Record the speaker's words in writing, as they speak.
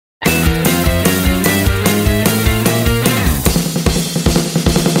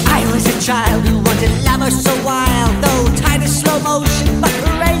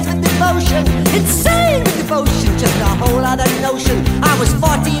was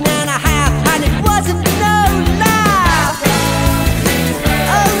 14 and a half, and it wasn't no laugh.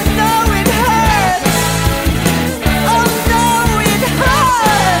 Oh no, it hurts. Oh no, it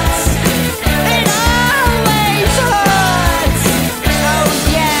hurts. It always hurts. Oh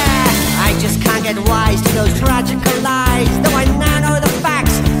yeah, I just can't get wise to those tragical lies. Though I now know the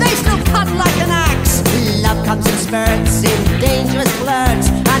facts, they still cut like an axe. Love comes in spurts, in dangerous flirts,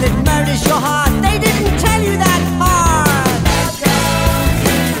 and it murders your heart. They didn't tell you that part.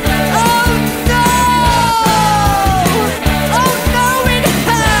 Oh no! Oh no, it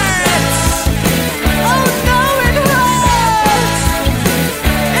hurts! Oh no, it hurts!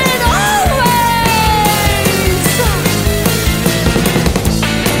 It always!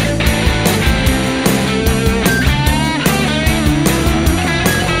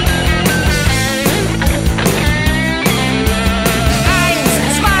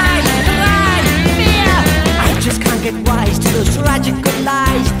 Get wise to those tragical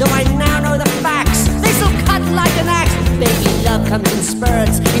lies. Though I now know the facts, they still cut like an axe. Baby, love comes in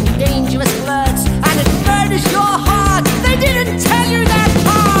spurts, in dangerous flirts, and it murders your heart. They didn't tell you that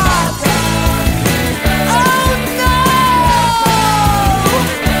part.